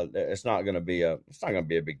it's not going to be a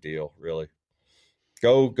big deal, really.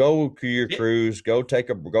 Go to your cruise. Go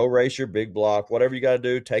race your big block. Whatever you got to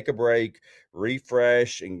do. Take a break,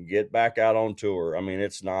 refresh, and get back out on tour. I mean,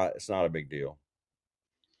 it's not a big deal.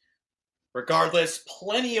 Regardless,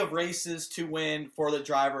 plenty of races to win for the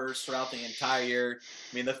drivers throughout the entire year.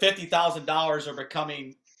 I mean, the $50,000 are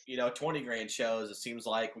becoming 20 grand shows. It seems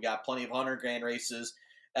like we got plenty of 100 grand races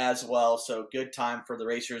as well. So good time for the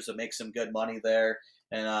racers to make some good money there.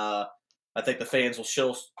 And I think the fans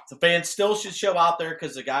still should show out there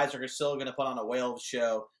because the guys are still going to put on a whale of a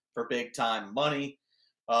show for big time money.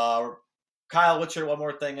 Kyle, what's your one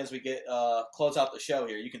more thing as we get close out the show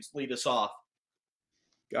here? You can lead us off.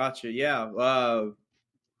 Gotcha. Yeah.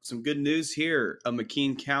 Some good news here. A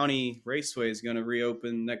McKean County Raceway is going to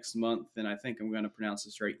reopen next month, and I think I'm going to pronounce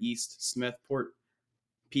this right, East Smethport,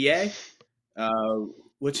 PA,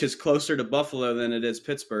 which is closer to Buffalo than it is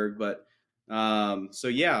Pittsburgh. But so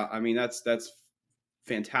yeah, I mean that's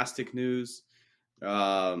fantastic news.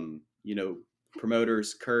 Promoters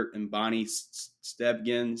Kurt and Bonnie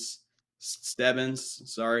Stebbins,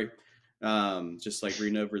 sorry. Just like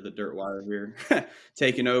reading over the dirt wire here,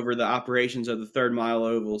 taking over the operations of the Third Mile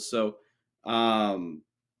Oval. So, no,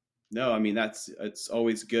 I mean, it's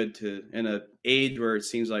always good to, in an age where it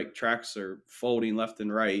seems like tracks are folding left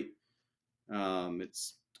and right.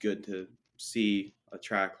 It's good to see a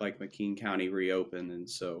track like McKean County reopen. And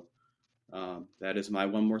so, that is my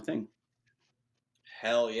one more thing.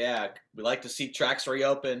 Hell yeah. We like to see tracks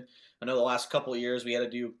reopen. I know the last couple of years we had to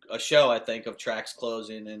do a show, I think, of tracks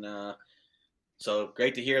closing, and so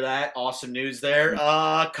great to hear that. Awesome news there.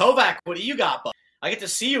 Kovac, what do you got, bud? I get to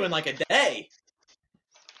see you in like a day.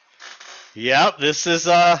 Yep, this is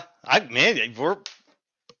wife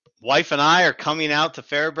and I are coming out to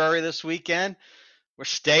Fairbury this weekend. We're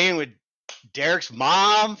staying with Derek's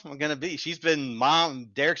mom.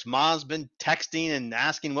 Derek's mom's been texting and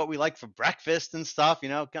asking what we like for breakfast and stuff,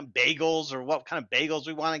 kind of bagels or what kind of bagels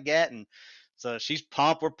we want to get. And so she's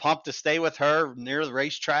pumped. We're pumped to stay with her near the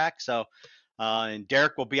racetrack. So, and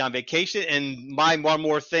Derek will be on vacation. And my one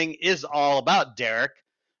more thing is all about Derek.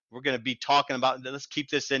 We're going to be talking about, let's keep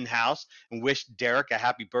this in-house and wish Derek a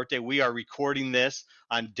happy birthday. We are recording this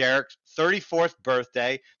on Derek's 34th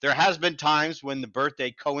birthday. There has been times when the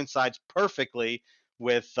birthday coincides perfectly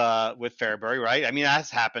with Fairbury, right? I mean,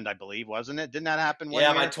 that's happened, I believe, wasn't it? Didn't that happen one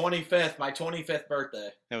year? My 25th birthday.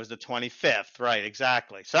 It was the 25th, right,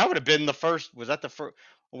 exactly. So that would have been the first, was that the first,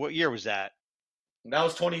 what year was that? That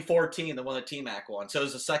was 2014, the one that T-Mac won. So it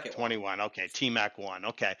was the second 21, one. Okay, T-Mac won,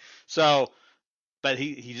 okay. So, but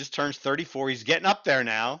he just turns 34. He's getting up there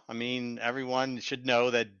now. I mean, everyone should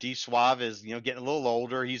know that D Suave is, getting a little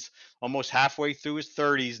older. He's almost halfway through his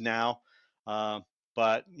 30s now.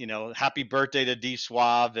 But, happy birthday to D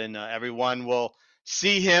Suave, and everyone will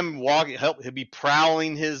see him walk. He'll be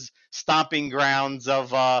prowling his stomping grounds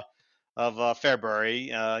of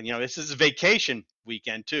Fairbury. This is a vacation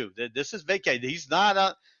weekend too. This is vacation. He's not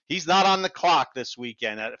on the clock this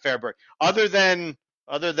weekend at Fairbury, other than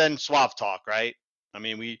Suave Talk, right? I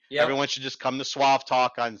mean, everyone should just come to Suave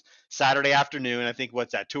Talk on Saturday afternoon. I think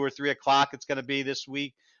what's that, 2 or 3 o'clock? It's going to be this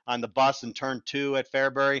week on the bus in turn 2 at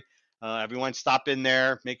Fairbury. Everyone stop in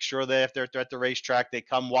there. Make sure that if they're at the racetrack, they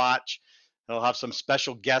come watch. He'll have some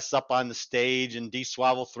special guests up on the stage, and D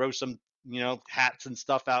Swab will throw some, hats and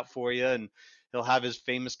stuff out for you, and he'll have his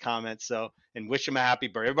famous comments. So, and wish him a happy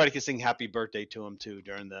birthday. Everybody can sing happy birthday to him too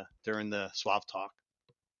during the Swab talk.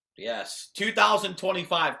 Yes,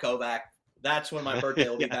 2025, Kovac. That's when my birthday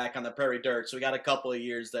will be back on the Prairie Dirt. So we got a couple of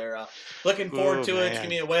years there. Looking forward to it. It's going to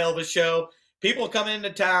be a whale of a show. People coming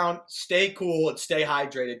into town, stay cool and stay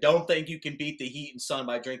hydrated. Don't think you can beat the heat and sun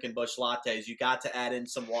by drinking Busch lattes. You got to add in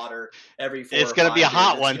some water every 4 It's or 5 going to be a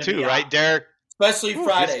hot days. one too, right, Derek? Especially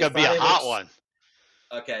Friday. It's going to be a hot one.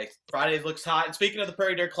 Okay, Friday looks hot. And speaking of the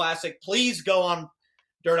Prairie Dirt Classic, please go on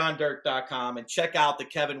dirtondirt.com and check out the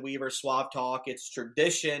Kevin Weaver Swab Talk. It's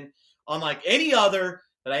tradition, unlike any other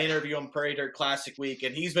that I interview on Prairie Dirt Classic Week.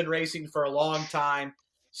 And he's been racing for a long time,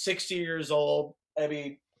 60 years old. I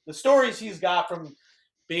mean, the stories he's got from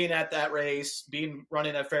being at that race,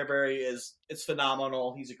 running at Fairbury it's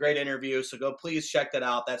phenomenal. He's a great interview, so go please check that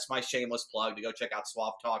out. That's my shameless plug to go check out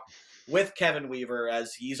Swab Talk with Kevin Weaver,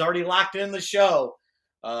 as he's already locked in the show.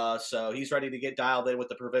 So he's ready to get dialed in with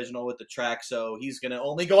the provisional, with the track. So he's going to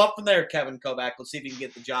only go up from there, Kevin Kovac. Let's see if he can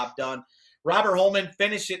get the job done. Robert Holman,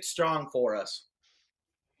 finish it strong for us.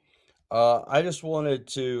 I just wanted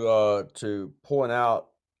to point out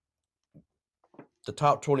the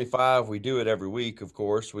top 25. We do it every week, of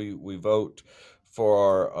course. We vote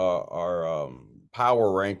for our power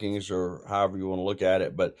rankings, or however you want to look at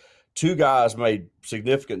it. But 2 guys made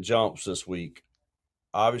significant jumps this week.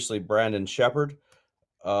 Obviously, Brandon Shepard,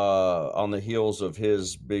 on the heels of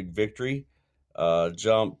his big victory,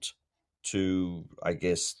 jumped to, I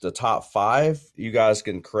guess, the top 5. You guys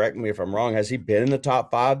can correct me if I'm wrong. Has he been in the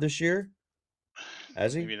top 5 this year?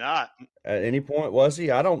 Has he? Maybe not. At any point, was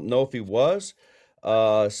he? I don't know if he was.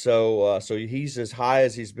 So he's as high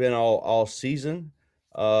as he's been all season.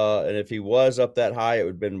 And if he was up that high, it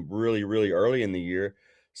would have been really, really early in the year.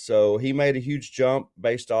 So he made a huge jump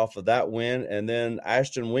based off of that win. And then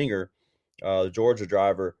Ashton Winger, the Georgia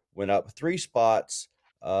driver, went up 3 spots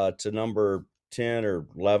to number 10 or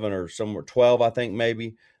 11 or somewhere 12, I think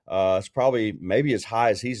maybe. It's probably maybe as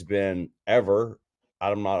high as he's been ever.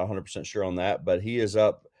 I'm not 100% sure on that, but he is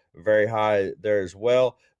up very high there as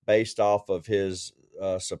well, based off of his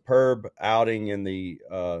superb outing in the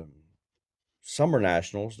Summer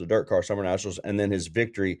Nationals, the Dirt Car Summer Nationals, and then his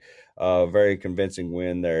victory, very convincing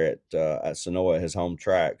win there at Sonoa, his home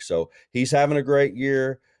track. So he's having a great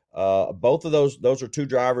year. Both of those are 2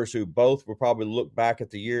 drivers who both will probably look back at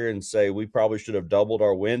the year and say, we probably should have doubled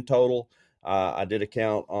our win total. I did a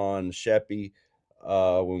count on Sheppy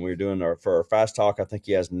when we were doing for our fast talk. I think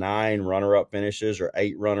he has 9 runner-up finishes or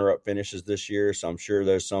 8 runner-up finishes this year. So I'm sure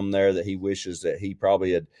there's some there that he wishes that he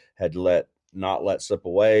probably had not let slip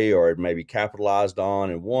away, or had maybe capitalized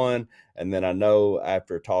on and won. And then I know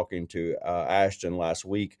after talking to Ashton last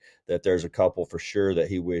week that there's a couple for sure that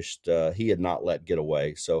he wished he had not let get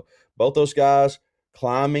away. So both those guys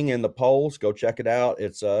climbing in the polls, go check it out.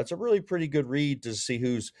 It's a really pretty good read to see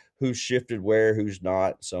who's shifted where, who's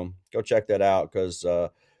not. So go check that out, because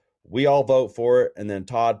we all vote for it, and then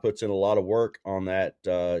Todd puts in a lot of work on that,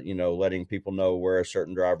 letting people know where a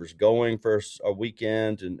certain driver's going for a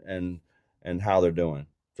weekend and how they're doing.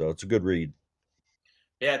 So it's a good read.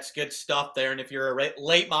 Yeah, it's good stuff there. And if you're a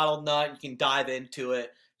late model nut, you can dive into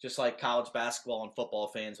it, just like college basketball and football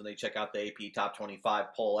fans when they check out the AP Top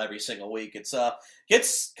 25 poll every single week. It's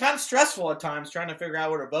gets kind of stressful at times trying to figure out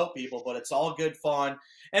where to vote people, but it's all good fun.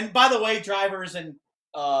 And by the way, drivers and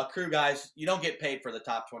crew guys, you don't get paid for the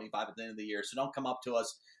top 25 at the end of the year, so don't come up to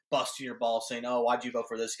us busting your balls saying, "Oh, why'd you vote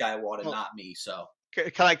for this guy and not me?" So.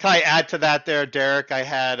 Can I add to that there, Derek? I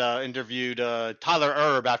had interviewed Tyler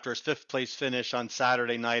Erb after his 5th place finish on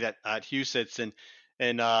Saturday night at Huset's,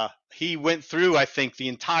 and he went through, I think, the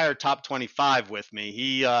entire top 25 with me.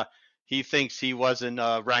 He thinks he wasn't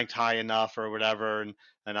ranked high enough or whatever, and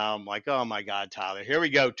I'm like, oh my God, Tyler, here we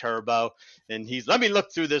go, Turbo, and let me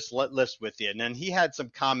look through this list with you, and then he had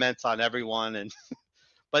some comments on everyone, and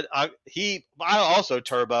but I also,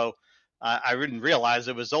 Turbo. I didn't realize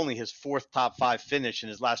it was only his 4th top 5 finish in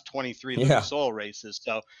his last 23 Lucas Oil races.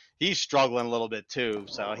 So he's struggling a little bit too.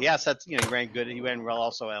 So he has that, he ran good. He ran well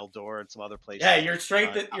also Eldor and some other places. Yeah, your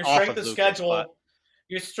strength of schedule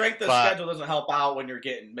doesn't help out when you're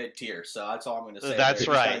getting mid-tier. So that's all I'm going to say. That's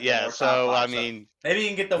right. Yeah. So, I mean, maybe you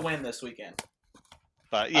can get the win this weekend.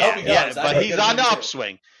 But yeah, but he's on the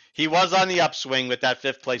upswing. He was on the upswing with that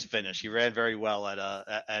 5th place finish. He ran very well at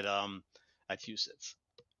Huset's.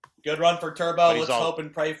 Good run for Turbo. But he's Let's all- hope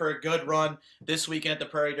and pray for a good run this weekend at the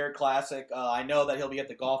Prairie Dirt Classic. I know that he'll be at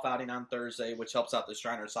the golf outing on Thursday, which helps out the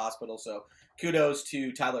Shriners Hospital. So kudos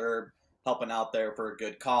to Tyler Erb helping out there for a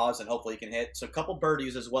good cause, and hopefully he can hit. So a couple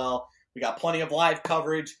birdies as well. We got plenty of live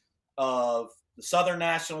coverage of the Southern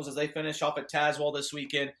Nationals as they finish off at Tazewell this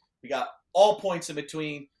weekend. We got all points in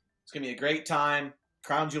between. It's going to be a great time.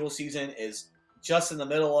 Crown Jewel season is just in the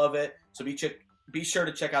middle of it. So be sure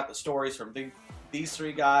to check out the stories from these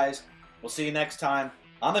three guys. We'll see you next time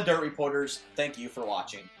on the Dirt Reporters. Thank you for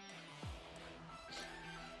watching.